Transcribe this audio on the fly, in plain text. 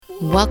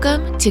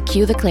Welcome to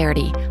Cue the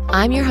Clarity.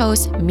 I'm your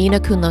host, Mina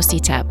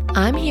Kunlo-Sitep.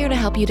 I'm here to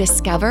help you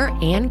discover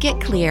and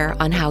get clear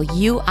on how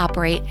you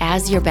operate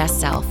as your best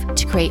self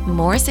to create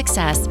more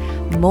success,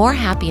 more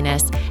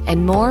happiness,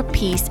 and more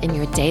peace in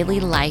your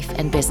daily life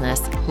and business.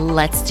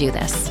 Let's do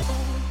this.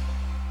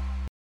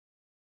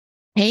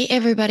 Hey,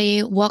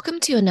 everybody.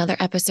 Welcome to another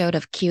episode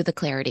of Cue the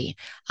Clarity.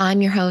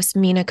 I'm your host,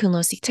 Mina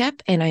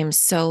Kunlo-Sitep, and I am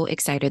so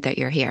excited that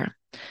you're here.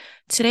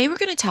 Today, we're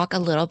going to talk a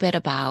little bit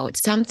about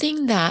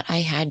something that I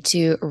had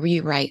to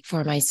rewrite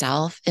for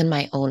myself in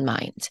my own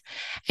mind.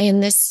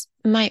 And this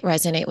might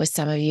resonate with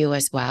some of you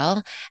as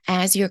well.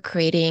 As you're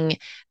creating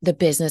the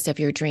business of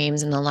your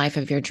dreams and the life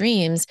of your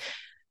dreams,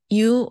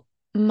 you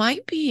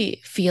might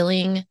be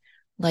feeling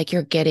like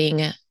you're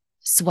getting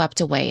swept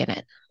away in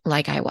it,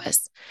 like I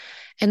was.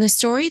 And the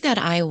story that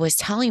I was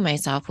telling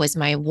myself was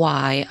my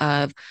why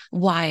of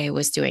why I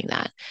was doing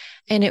that.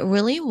 And it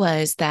really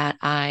was that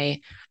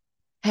I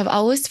have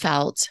always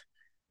felt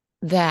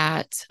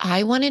that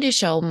I wanted to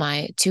show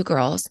my two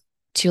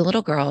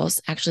little girls,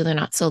 actually, they're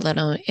not so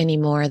little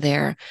anymore.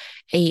 They're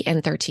 8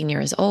 and 13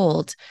 years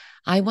old.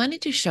 I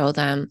wanted to show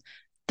them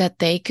that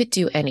they could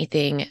do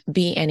anything,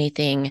 be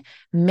anything,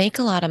 make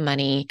a lot of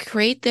money,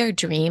 create their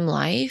dream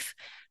life.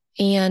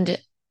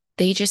 And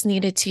they just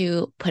needed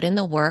to put in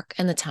the work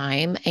and the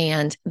time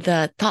and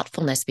the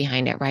thoughtfulness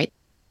behind it, right?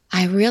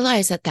 I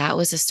realized that that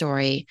was a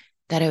story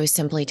that I was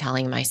simply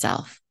telling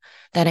myself,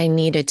 that I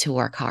needed to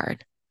work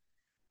hard,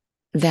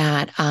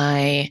 that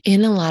I,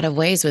 in a lot of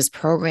ways, was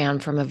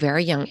programmed from a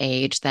very young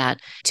age that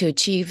to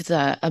achieve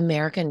the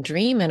American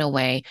dream in a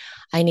way,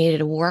 I needed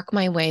to work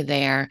my way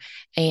there,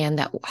 and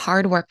that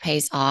hard work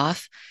pays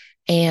off,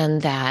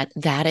 and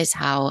that is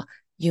how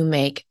you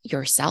make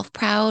yourself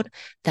proud.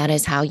 That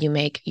is how you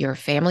make your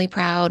family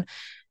proud.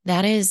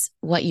 That is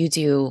what you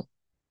do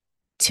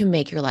to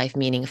make your life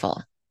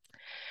meaningful.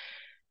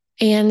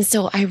 And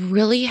so I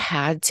really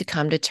had to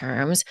come to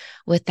terms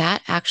with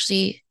that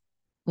actually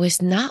was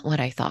not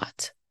what I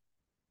thought.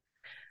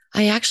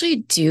 I actually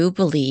do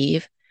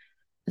believe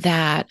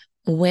that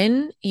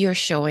when you're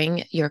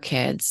showing your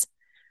kids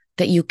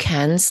that you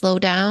can slow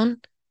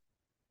down,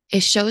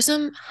 it shows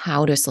them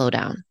how to slow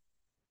down.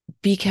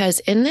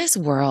 Because in this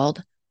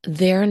world,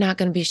 they're not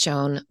going to be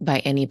shown by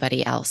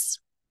anybody else.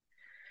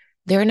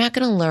 They're not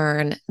going to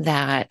learn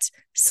that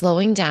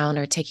slowing down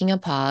or taking a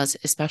pause,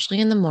 especially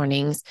in the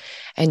mornings,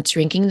 and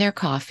drinking their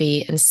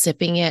coffee and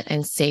sipping it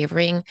and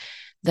savoring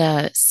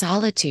the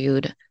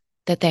solitude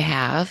that they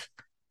have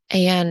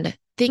and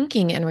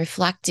thinking and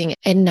reflecting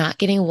and not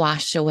getting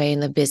washed away in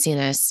the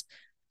busyness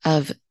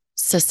of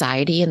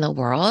society and the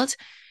world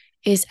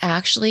is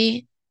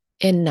actually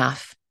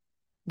enough.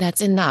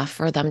 That's enough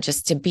for them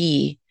just to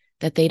be,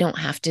 that they don't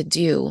have to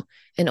do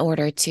in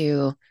order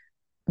to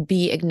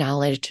be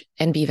acknowledged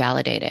and be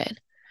validated.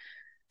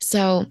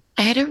 So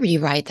I had to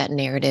rewrite that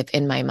narrative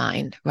in my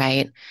mind,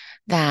 right?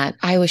 That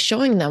I was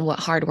showing them what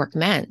hard work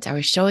meant. I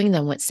was showing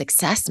them what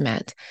success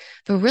meant.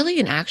 But really,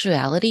 in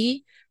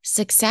actuality,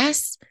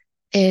 success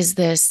is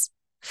this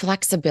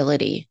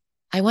flexibility.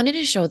 I wanted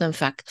to show them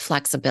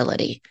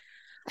flexibility.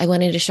 I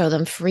wanted to show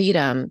them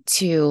freedom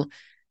to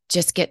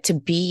just get to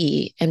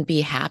be and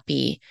be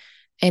happy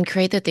and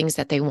create the things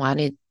that they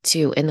wanted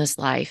to in this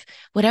life,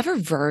 whatever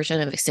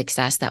version of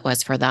success that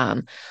was for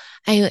them.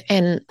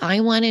 I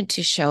wanted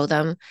to show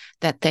them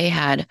that they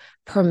had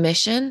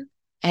permission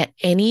at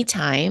any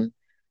time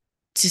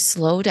to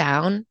slow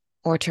down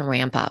or to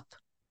ramp up,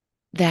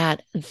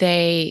 that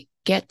they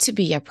get to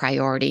be a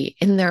priority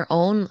in their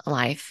own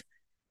life.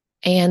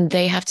 And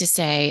they have to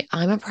say,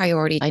 I'm a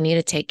priority. I need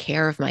to take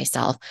care of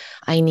myself.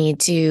 I need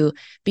to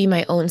be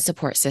my own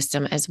support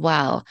system as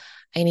well.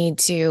 I need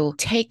to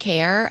take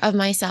care of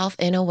myself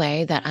in a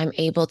way that I'm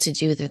able to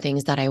do the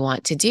things that I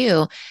want to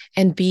do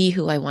and be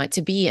who I want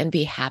to be and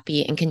be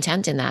happy and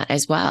content in that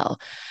as well.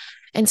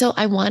 And so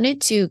I wanted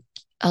to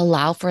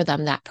allow for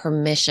them that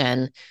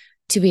permission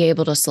to be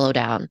able to slow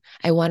down.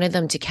 I wanted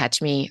them to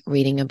catch me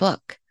reading a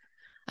book.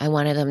 I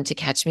wanted them to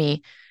catch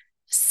me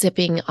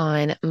sipping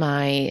on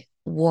my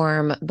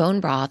warm bone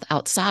broth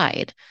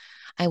outside.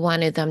 I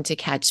wanted them to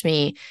catch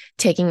me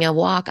taking a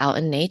walk out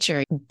in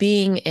nature,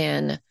 being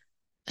in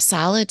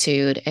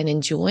solitude and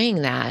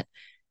enjoying that,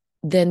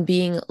 than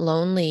being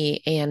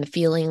lonely and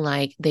feeling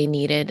like they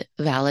needed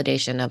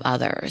validation of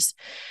others.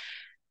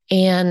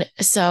 And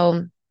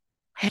so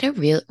I had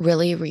to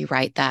really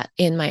rewrite that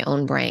in my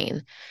own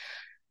brain.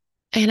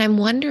 And I'm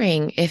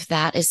wondering if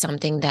that is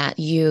something that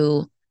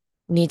you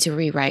need to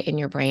rewrite in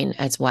your brain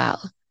as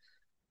well.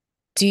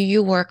 Do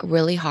you work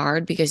really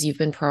hard because you've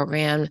been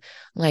programmed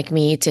like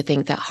me to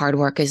think that hard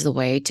work is the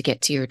way to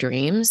get to your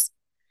dreams?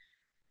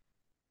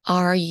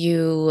 Are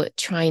you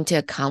trying to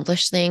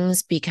accomplish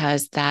things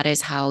because that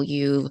is how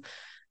you've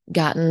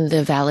gotten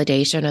the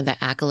validation or the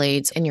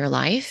accolades in your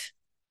life?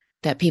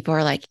 That people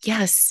are like,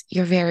 yes,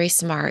 you're very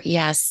smart.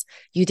 Yes,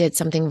 you did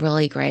something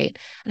really great.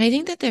 And I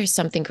think that there's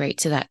something great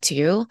to that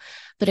too.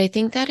 But I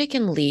think that it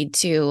can lead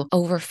to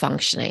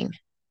overfunctioning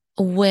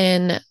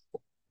when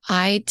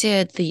I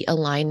did the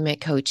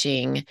alignment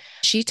coaching.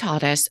 She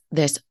taught us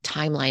this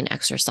timeline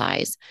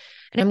exercise.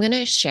 And I'm going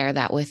to share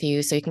that with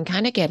you so you can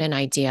kind of get an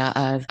idea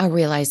of a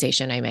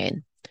realization I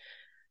made.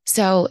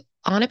 So,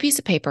 on a piece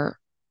of paper,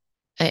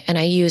 and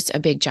I used a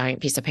big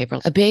giant piece of paper,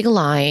 a big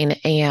line,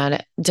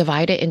 and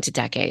divide it into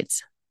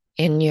decades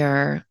in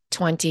your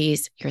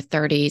 20s, your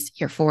 30s,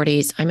 your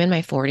 40s. I'm in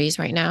my 40s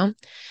right now.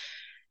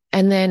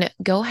 And then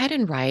go ahead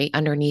and write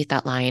underneath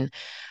that line,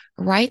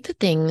 write the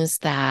things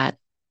that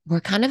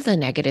were kind of the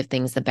negative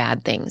things, the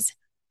bad things.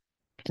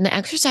 And the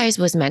exercise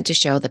was meant to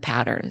show the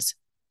patterns.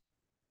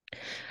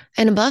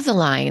 And above the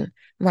line,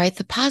 write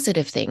the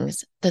positive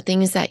things, the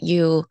things that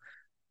you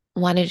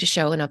wanted to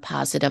show in a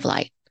positive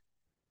light.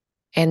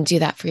 And do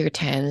that for your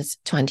 10s,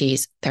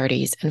 20s,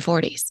 30s, and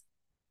 40s.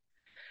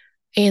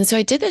 And so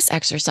I did this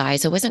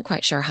exercise. I wasn't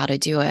quite sure how to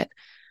do it.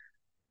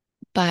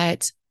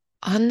 But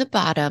on the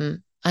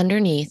bottom,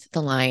 underneath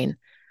the line,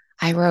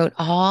 I wrote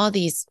all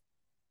these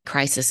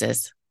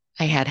crises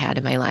I had had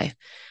in my life.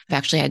 I've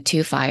actually had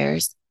 2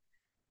 fires,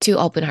 2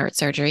 open heart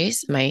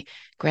surgeries, my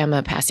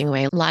grandma passing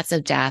away, lots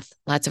of death,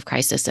 lots of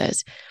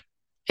crises.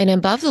 And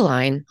above the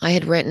line, I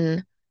had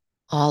written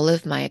all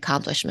of my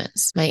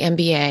accomplishments, my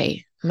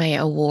MBA, my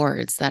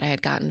awards that I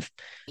had gotten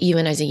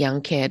even as a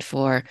young kid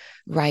for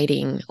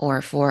writing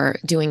or for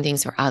doing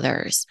things for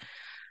others.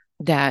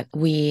 That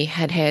we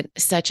had hit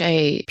such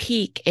a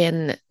peak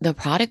in the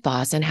Product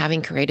Boss and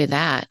having created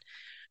that,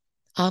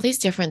 all these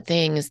different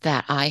things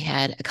that I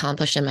had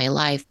accomplished in my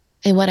life.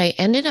 And what I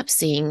ended up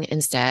seeing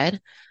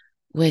instead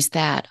was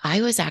that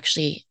I was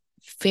actually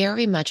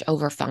very much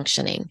over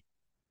functioning.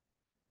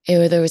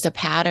 There was a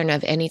pattern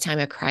of any time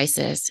a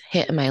crisis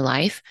hit in my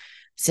life,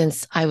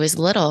 since I was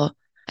little,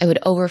 I would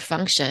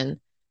overfunction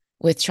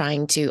with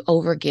trying to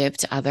overgive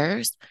to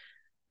others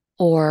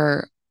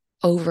or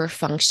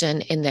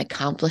overfunction in the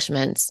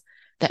accomplishments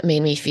that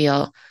made me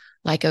feel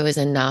like I was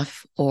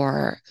enough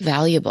or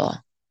valuable.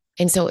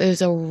 And so it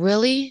was a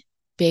really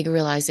big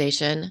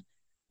realization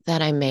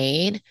that I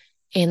made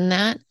in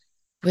that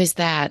was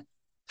that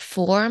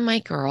for my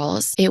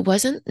girls, it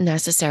wasn't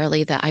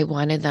necessarily that I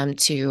wanted them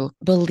to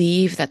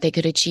believe that they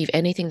could achieve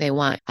anything they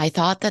want. I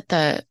thought that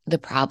the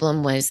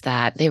problem was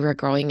that they were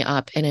growing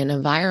up in an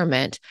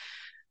environment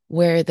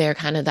where they're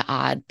kind of the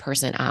odd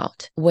person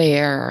out,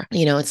 where,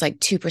 it's like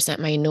 2%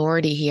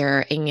 minority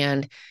here.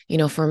 And,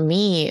 for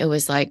me, it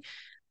was like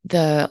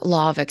the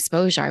law of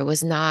exposure. I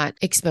was not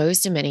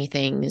exposed to many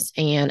things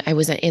and I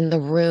wasn't in the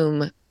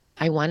room.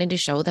 I wanted to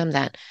show them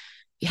that,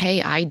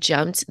 hey, I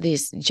jumped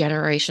this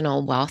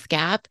generational wealth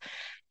gap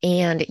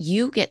and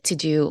you get to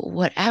do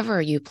whatever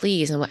you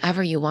please and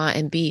whatever you want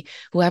and be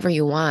whoever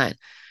you want.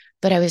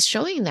 But I was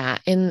showing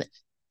that in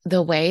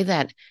the way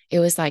that it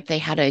was like they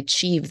had to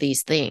achieve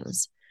these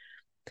things,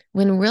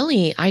 when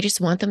really I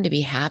just want them to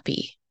be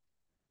happy.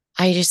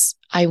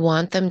 I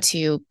want them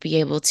to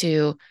be able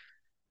to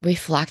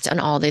reflect on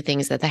all the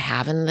things that they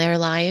have in their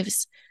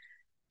lives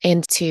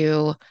and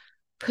to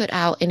put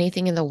out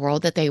anything in the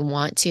world that they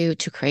want to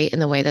create in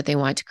the way that they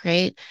want to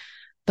create,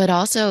 but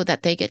also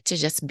that they get to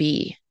just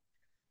be,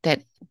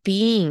 that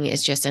being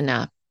is just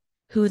enough.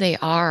 Who they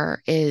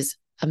are is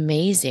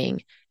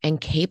amazing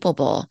and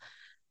capable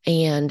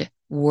and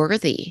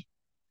worthy.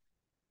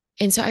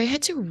 And so I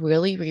had to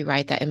really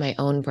rewrite that in my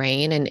own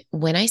brain. And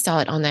when I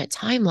saw it on that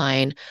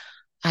timeline,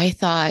 I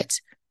thought,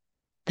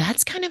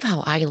 that's kind of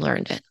how I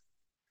learned it.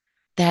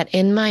 That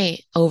in my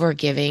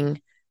overgiving,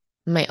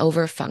 my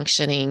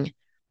overfunctioning,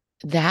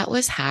 that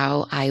was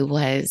how I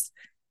was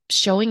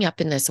showing up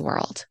in this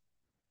world.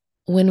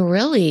 When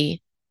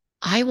really,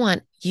 I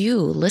want you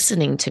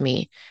listening to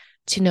me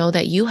to know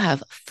that you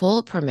have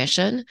full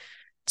permission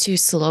to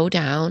slow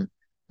down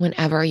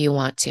whenever you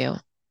want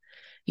to.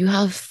 You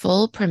have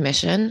full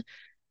permission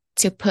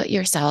to put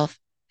yourself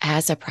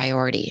as a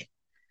priority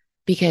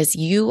because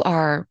you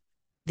are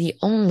the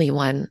only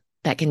one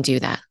that can do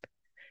that.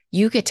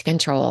 You get to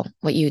control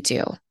what you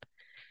do.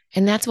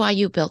 And that's why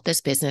you built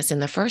this business in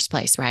the first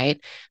place, right?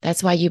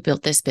 That's why you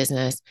built this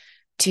business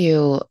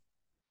to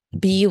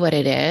be what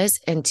it is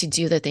and to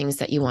do the things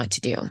that you want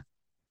to do.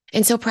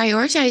 And so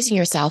prioritizing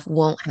yourself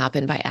won't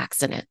happen by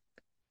accident.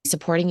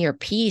 Supporting your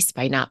peace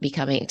by not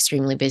becoming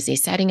extremely busy,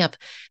 setting up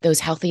those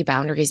healthy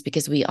boundaries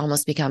because we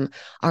almost become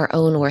our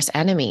own worst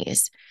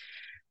enemies.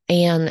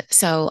 And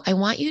so I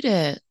want you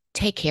to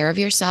take care of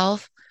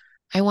yourself.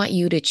 I want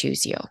you to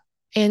choose you.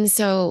 And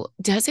so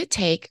does it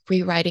take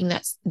rewriting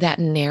that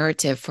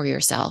narrative for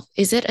yourself?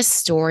 Is it a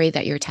story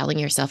that you're telling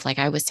yourself, like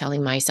I was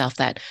telling myself,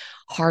 that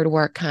hard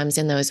work comes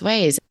in those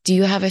ways? Do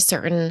you have a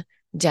certain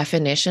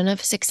definition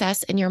of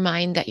success in your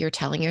mind that you're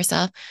telling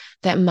yourself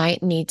that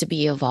might need to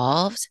be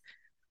evolved?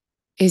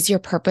 Is your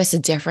purpose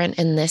different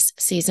in this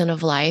season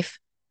of life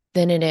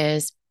than it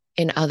is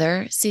in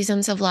other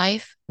seasons of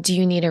life? Do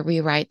you need to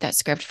rewrite that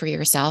script for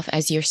yourself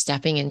as you're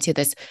stepping into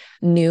this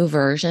new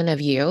version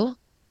of you?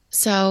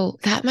 So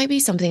that might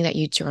be something that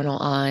you journal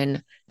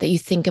on, that you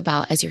think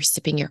about as you're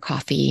sipping your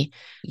coffee.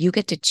 You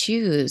get to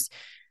choose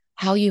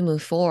how you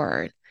move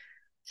forward.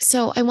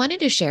 So I wanted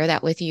to share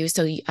that with you.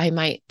 So I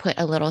might put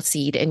a little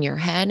seed in your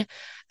head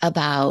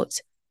about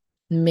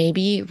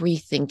maybe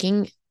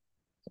rethinking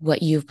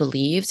what you've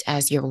believed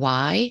as your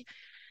why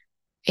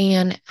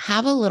and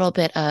have a little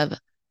bit of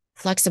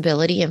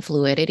flexibility and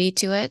fluidity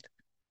to it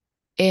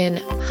in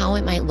how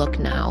it might look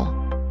now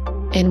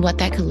and what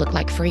that could look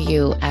like for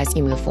you as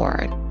you move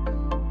forward.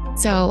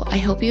 So I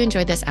hope you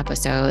enjoyed this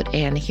episode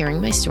and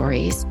hearing my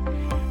stories,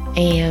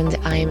 and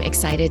I'm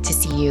excited to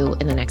see you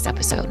in the next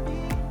episode.